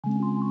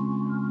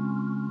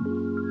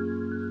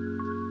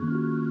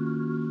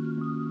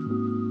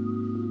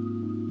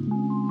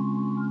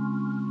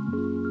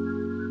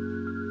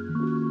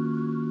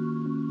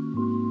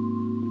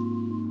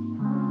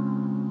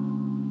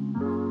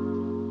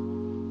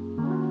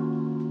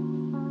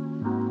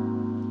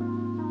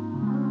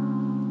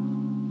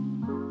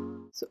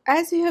So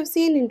as you have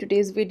seen in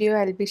today's video,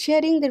 I'll be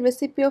sharing the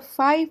recipe of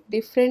 5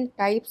 different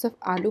types of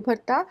aloo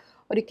bharta,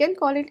 or you can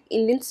call it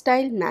Indian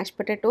style mashed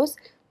potatoes.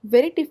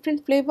 Very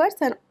different flavors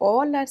and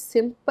all are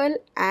simple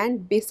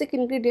and basic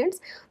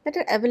ingredients that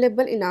are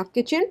available in our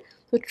kitchen.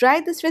 So try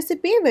this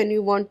recipe when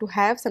you want to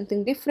have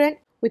something different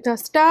with a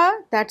star,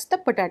 that's the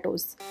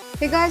potatoes.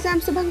 Hey guys, I'm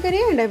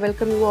Subhankari and I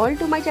welcome you all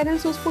to my channel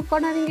Source Food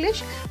Corner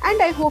English,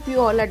 and I hope you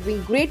all are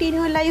doing great in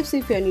your lives.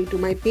 If you are new to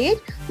my page,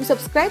 do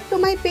subscribe to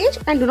my page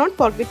and do not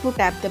forget to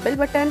tap the bell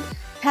button.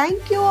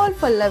 Thank you all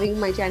for loving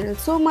my channel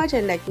so much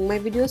and liking my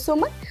videos so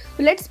much.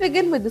 So let's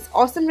begin with this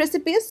awesome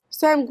recipes.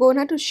 So I'm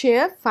gonna to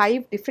share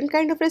 5 different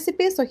kind of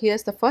recipes. So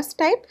here's the first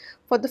type.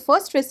 For the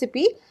first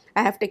recipe,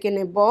 I have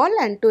taken a bowl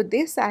and to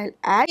this I'll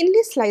add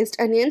thinly sliced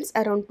onions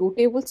around 2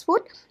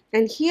 tablespoons.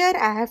 And here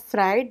I have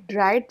fried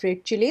dried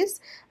red chilies.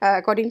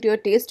 According to your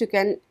taste, you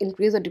can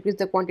increase or decrease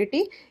the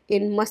quantity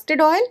in mustard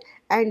oil.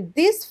 And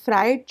these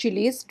fried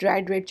chilies,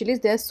 dried red chilies,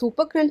 they are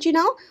super crunchy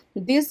now.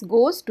 This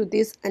goes to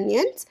these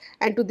onions,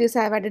 and to this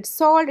I have added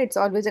salt. It's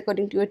always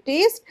according to your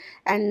taste.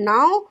 And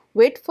now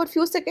wait for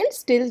few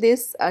seconds till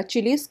this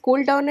chilies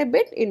cool down a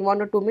bit in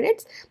 1 or 2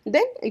 minutes.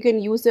 Then you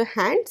can use your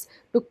hands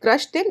to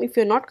crush them. If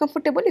you're not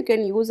comfortable, you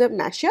can use a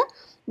masher.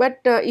 But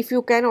if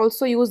you can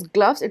also use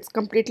gloves, it's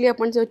completely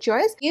upon your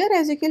choice. Here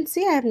as you can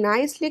see, I have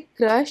nicely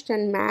crushed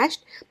and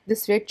mashed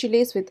this red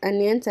chilies with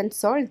onions and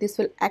salt. This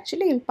will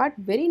actually impart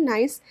very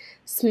nice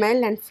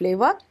smell and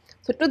flavor.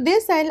 So to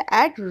this I'll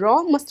add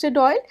raw mustard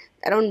oil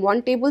around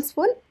 1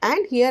 tablespoon,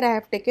 and here I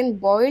have taken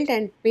boiled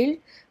and peeled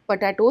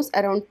potatoes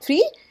around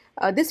 3.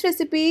 This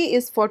recipe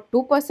is for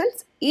 2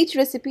 persons. Each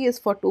recipe is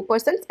for 2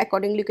 persons.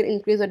 Accordingly you can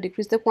increase or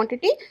decrease the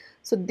quantity.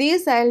 So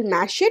this I'll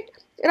mash it.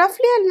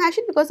 Roughly I'll mash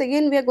it because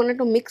again we are going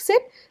to mix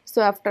it.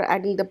 So after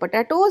adding the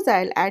potatoes,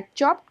 I'll add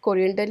chopped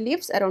coriander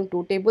leaves around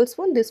 2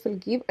 tablespoons. This will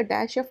give a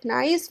dash of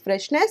nice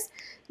freshness.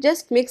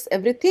 Just mix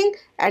everything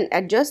and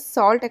adjust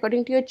salt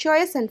according to your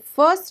choice. And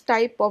first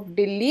type of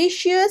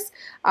delicious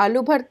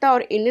aloo bharta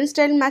or Indian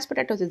style mashed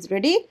potatoes is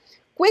ready.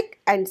 Quick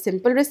and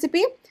simple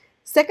recipe.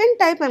 Second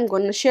type I'm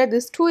going to share,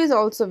 this too is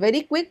also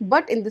very quick,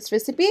 but in this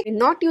recipe I'm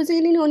not using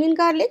any onion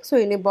garlic. So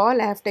in a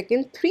bowl I have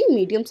taken 3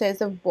 medium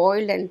size of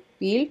boiled and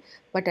peeled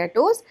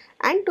potatoes,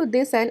 and to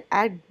this I'll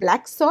add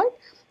black salt.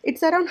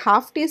 It's around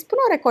half teaspoon,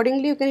 or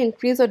accordingly you can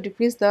increase or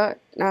decrease the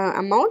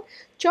amount.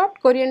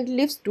 Chopped coriander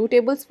leaves 2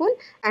 tablespoons,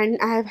 and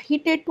I have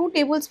heated 2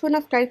 tablespoons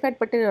of clarified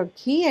butter or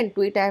ghee, and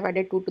to it I have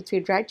added 2 to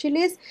 3 dried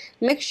chilies.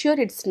 Make sure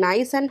it's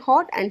nice and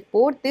hot and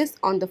pour this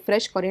on the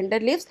fresh coriander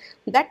leaves.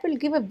 That will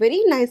give a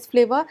very nice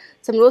flavor.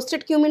 Some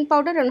roasted cumin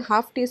powder and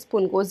half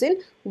teaspoon goes in.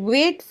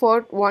 Wait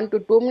for 1 to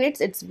 2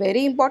 minutes. It's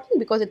very important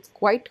because it's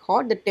quite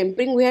hot. The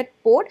tempering we had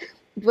poured,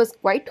 it was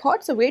quite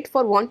hot, so wait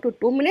for 1 to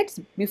 2 minutes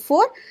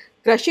before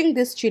crushing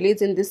these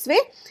chilies in this way.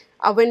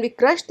 When we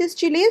crush these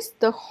chilies,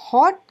 the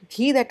hot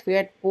ghee that we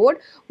had poured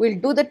will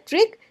do the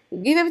trick.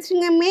 Give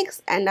everything a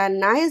mix and a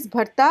nice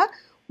bharta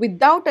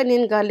without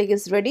onion garlic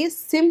is ready.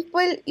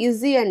 Simple,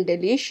 easy and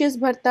delicious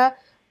bharta.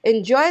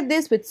 Enjoy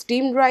this with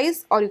steamed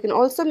rice, or you can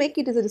also make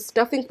it as a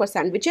stuffing for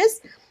sandwiches.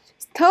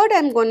 Third, I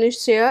am going to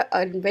share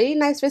a very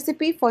nice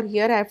recipe. For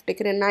here I have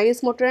taken a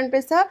nice mortar and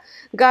pestle.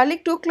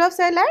 Garlic 2 cloves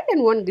I'll add,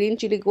 and 1 green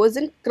chilli goes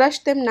in. Crush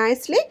them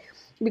nicely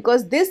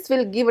because this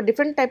will give a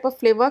different type of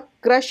flavor.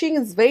 Crushing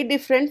is very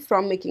different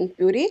from making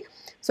puree.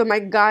 So my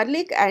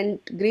garlic and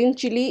green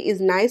chilli is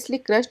nicely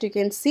crushed, you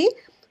can see.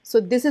 So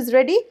this is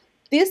ready.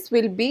 This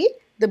will be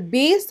the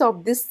base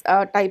of this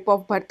type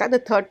of bharta, the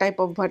third type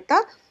of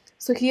bharta.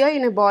 So here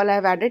in a bowl I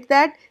have added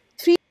that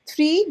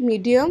 3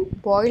 medium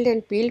boiled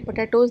and peeled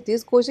potatoes.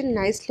 This goes in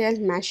nicely. I'll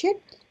mash it.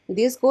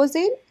 This goes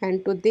in,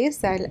 and to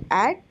this I'll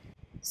add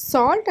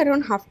salt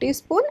around half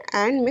teaspoon,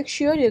 and make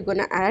sure you're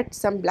gonna add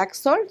some black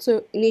salt.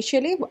 So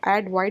initially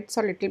add white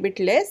salt little bit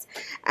less,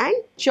 and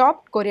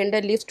chopped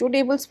coriander leaves 2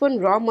 tablespoons,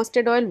 raw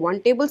mustard oil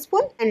 1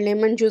 tablespoon, and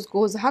lemon juice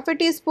goes half a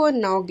teaspoon.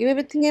 Now give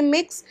everything a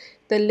mix.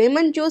 The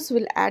lemon juice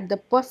will add the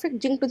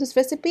perfect zing to this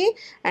recipe,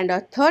 and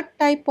our third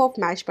type of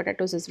mashed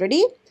potatoes is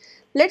ready.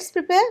 Let's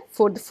prepare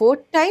for the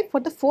fourth type.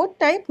 For the fourth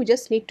type, we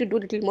just need to do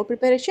a little more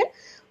preparation.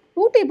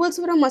 2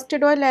 tablespoons of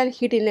mustard oil I'll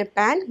heat in a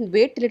pan.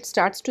 Wait till it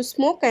starts to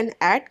smoke and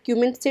add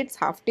cumin seeds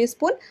half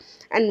teaspoon.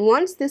 And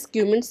once this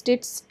cumin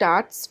seeds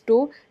starts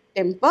to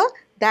temper,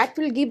 that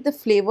will give the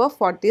flavor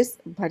for this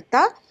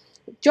bharta.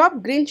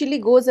 Chopped green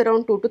chilli goes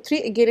around 2 to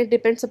 3. Again, it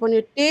depends upon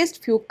your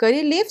taste. Few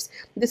curry leaves.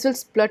 This will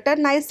splutter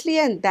nicely,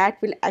 and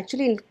that will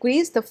actually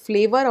increase the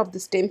flavor of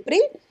this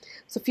tempering.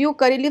 So few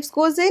curry leaves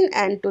goes in,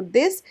 and to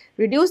this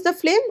reduce the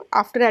flame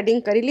after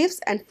adding curry leaves,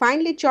 and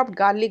finely chopped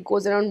garlic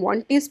goes around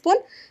 1 teaspoon.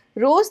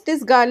 Roast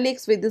these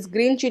garlics with this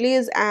green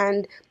chilies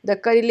and the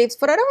curry leaves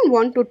for around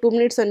 1 to 2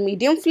 minutes on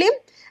medium flame.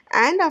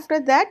 And after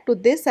that, to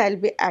this I'll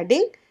be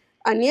adding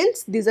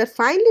onions. These are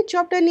finely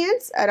chopped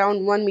onions,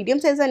 around 1 medium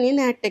size onion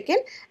I had taken,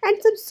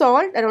 and some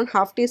salt around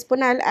half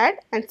teaspoon I'll add,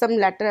 and some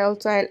latter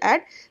also I'll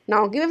add.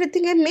 Now give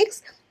everything a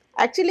mix.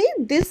 Actually,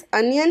 this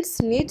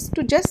onions needs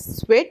to just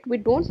sweat. We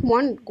don't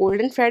want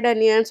golden fried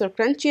onions or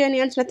crunchy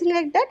onions, nothing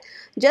like that.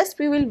 Just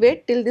we will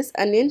wait till this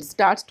onion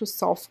starts to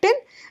soften,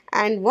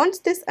 and once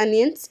this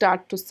onion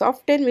start to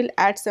soften, we'll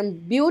add some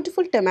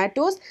beautiful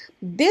tomatoes.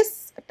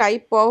 This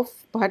type of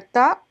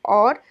bharta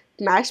or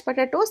mashed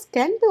potatoes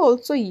can be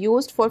also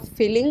used for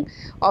filling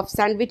of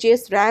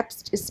sandwiches,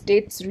 wraps. It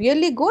tastes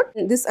really good.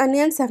 These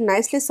onions have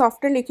nicely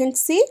softened, you can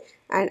see.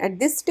 And at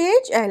this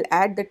stage, I'll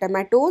add the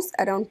tomatoes,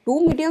 around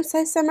 2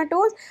 medium-sized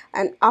tomatoes.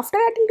 And after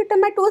adding the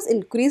tomatoes,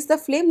 increase the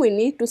flame. We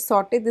need to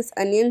saute these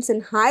onions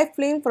in high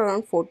flame for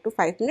around 4 to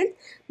 5 minutes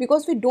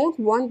because we don't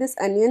want these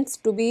onions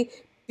to be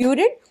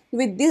pureed.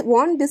 We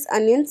want these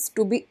onions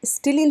to be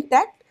still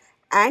intact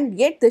and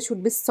yet they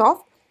should be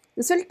soft.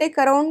 This will take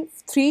around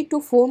 3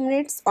 to 4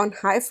 minutes on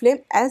high flame.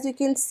 As you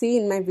can see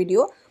in my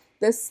video,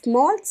 the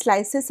small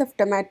slices of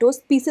tomatoes,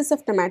 pieces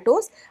of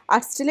tomatoes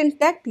are still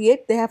intact,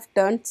 yet they have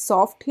turned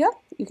soft here.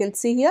 You can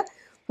see here.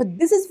 But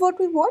this is what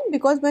we want,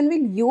 because when we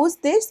use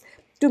this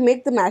to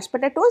make the mashed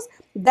potatoes,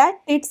 that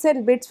bits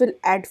and bits will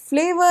add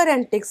flavor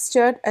and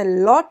texture a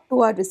lot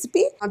to our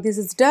recipe. Now this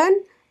is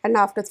done, and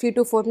after 3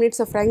 to 4 minutes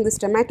of frying these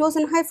tomatoes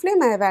on high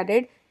flame, I have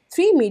added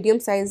 3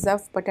 medium size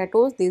of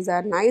potatoes. These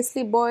are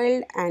nicely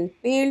boiled and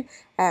peeled.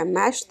 I have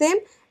mashed them,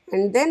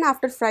 and then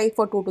after frying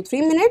for 2 to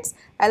 3 minutes,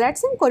 I'll add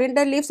some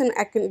coriander leaves and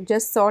I can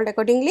just salt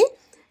accordingly.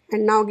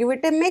 And now give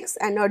it a mix,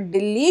 and our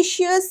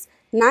delicious,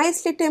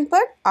 nicely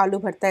tempered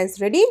aloo bharta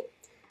is ready.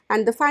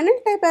 And the final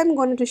type I am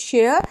going to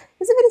share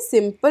is a very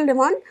simple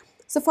one.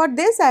 So for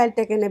this, I'll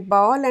take in a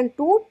bowl and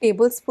 2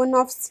 tablespoons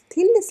of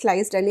thinly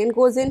sliced onion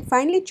goes in,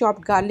 finely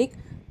chopped garlic,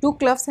 2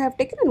 cloves I have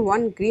taken, and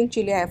 1 green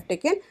chilli I have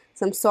taken.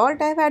 Some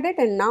salt I have added,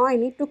 and now I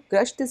need to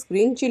crush this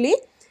green chilli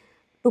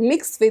to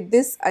mix with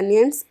this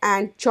onions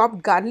and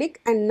chopped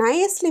garlic and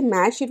nicely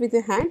mash it with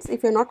your hands.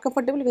 If you're not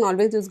comfortable, you can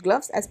always use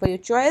gloves as per your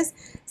choice.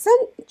 Some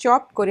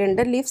chopped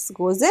coriander leaves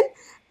goes in,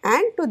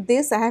 and to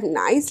this I have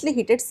nicely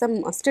heated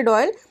some mustard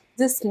oil.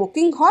 This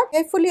smoking hot.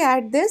 Carefully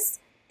add this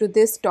to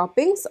this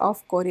toppings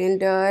of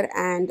coriander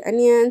and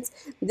onions.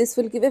 This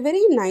will give a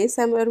very nice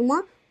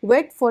aroma.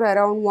 Wait for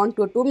around 1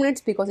 to 2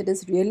 minutes because it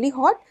is really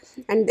hot,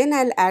 and then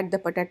I'll add the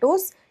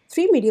potatoes.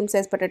 3 medium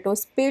sized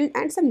potatoes peeled,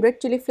 and some red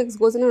chili flakes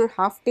goes in, a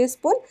half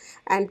teaspoon,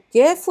 and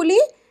carefully,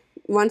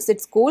 once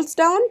it cools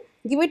down,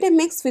 give it a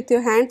mix with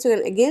your hands. You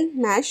can again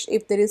mash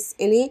if there is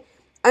any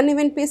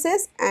uneven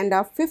pieces, and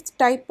our fifth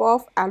type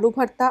of aloo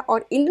bharta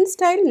or Indian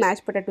style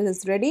mashed potatoes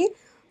is ready.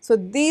 So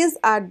these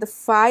are the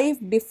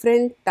 5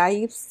 different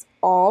types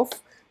of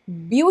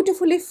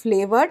beautifully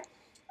flavored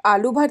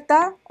aloo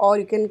bharta, or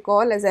you can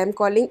call, as I am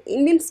calling,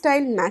 Indian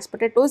style mashed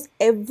potatoes.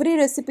 Every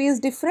recipe is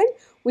different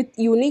with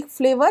unique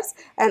flavors,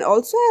 and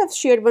also I have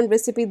shared one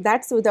recipe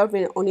that's without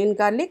onion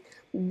garlic.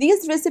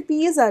 These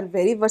recipes are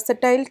very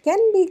versatile, can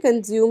be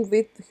consumed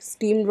with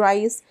steamed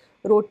rice,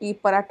 roti,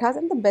 parathas,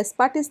 and the best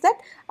part is that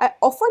I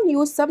often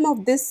use some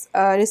of these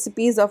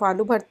recipes of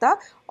aloo bharta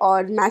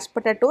or mashed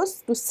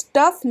potatoes to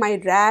stuff my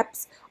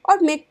wraps or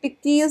make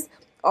tikkis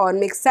or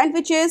make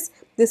sandwiches.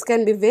 This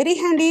can be very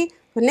handy.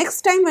 So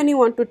next time when you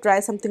want to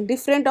try something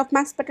different of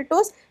mashed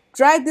potatoes,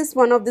 try this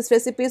one of these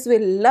recipes.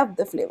 Will love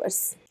the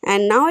flavors.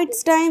 And now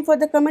it's time for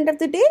the comment of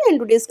the day, and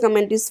today's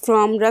comment is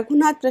from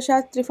Raghunath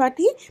Prasad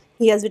Tripathi.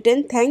 He has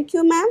written, "Thank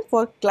you ma'am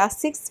for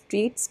classic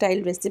street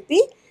style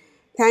recipe."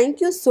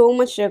 Thank you so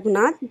much,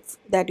 Raghunath,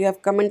 that you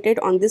have commented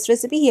on this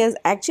recipe. He has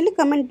actually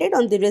commented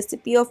on the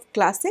recipe of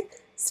classic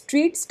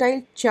street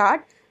style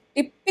chaat,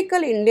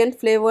 typical Indian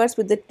flavors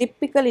with the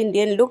typical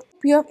Indian look.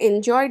 If you have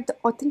enjoyed the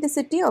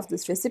authenticity of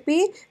this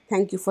recipe,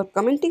 thank you for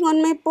commenting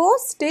on my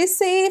post. Stay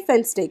safe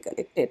and stay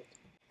connected.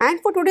 And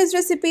for today's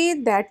recipe,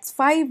 that's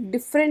 5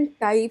 different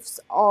types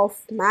of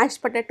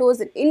mashed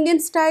potatoes in Indian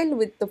style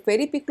with the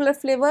very peculiar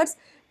flavors.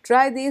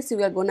 Try this,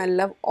 you are gonna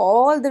love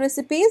all the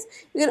recipes.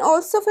 You can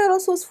also follow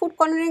Source Food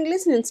Corner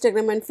English on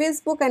Instagram and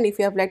Facebook. And if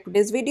you have liked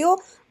today's video,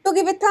 do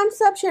give a thumbs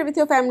up, share with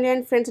your family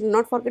and friends, and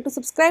not forget to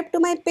subscribe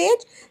to my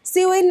page.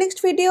 See you in next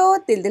video.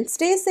 Till then,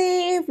 stay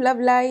safe, love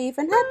life,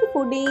 and happy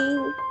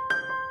fooding.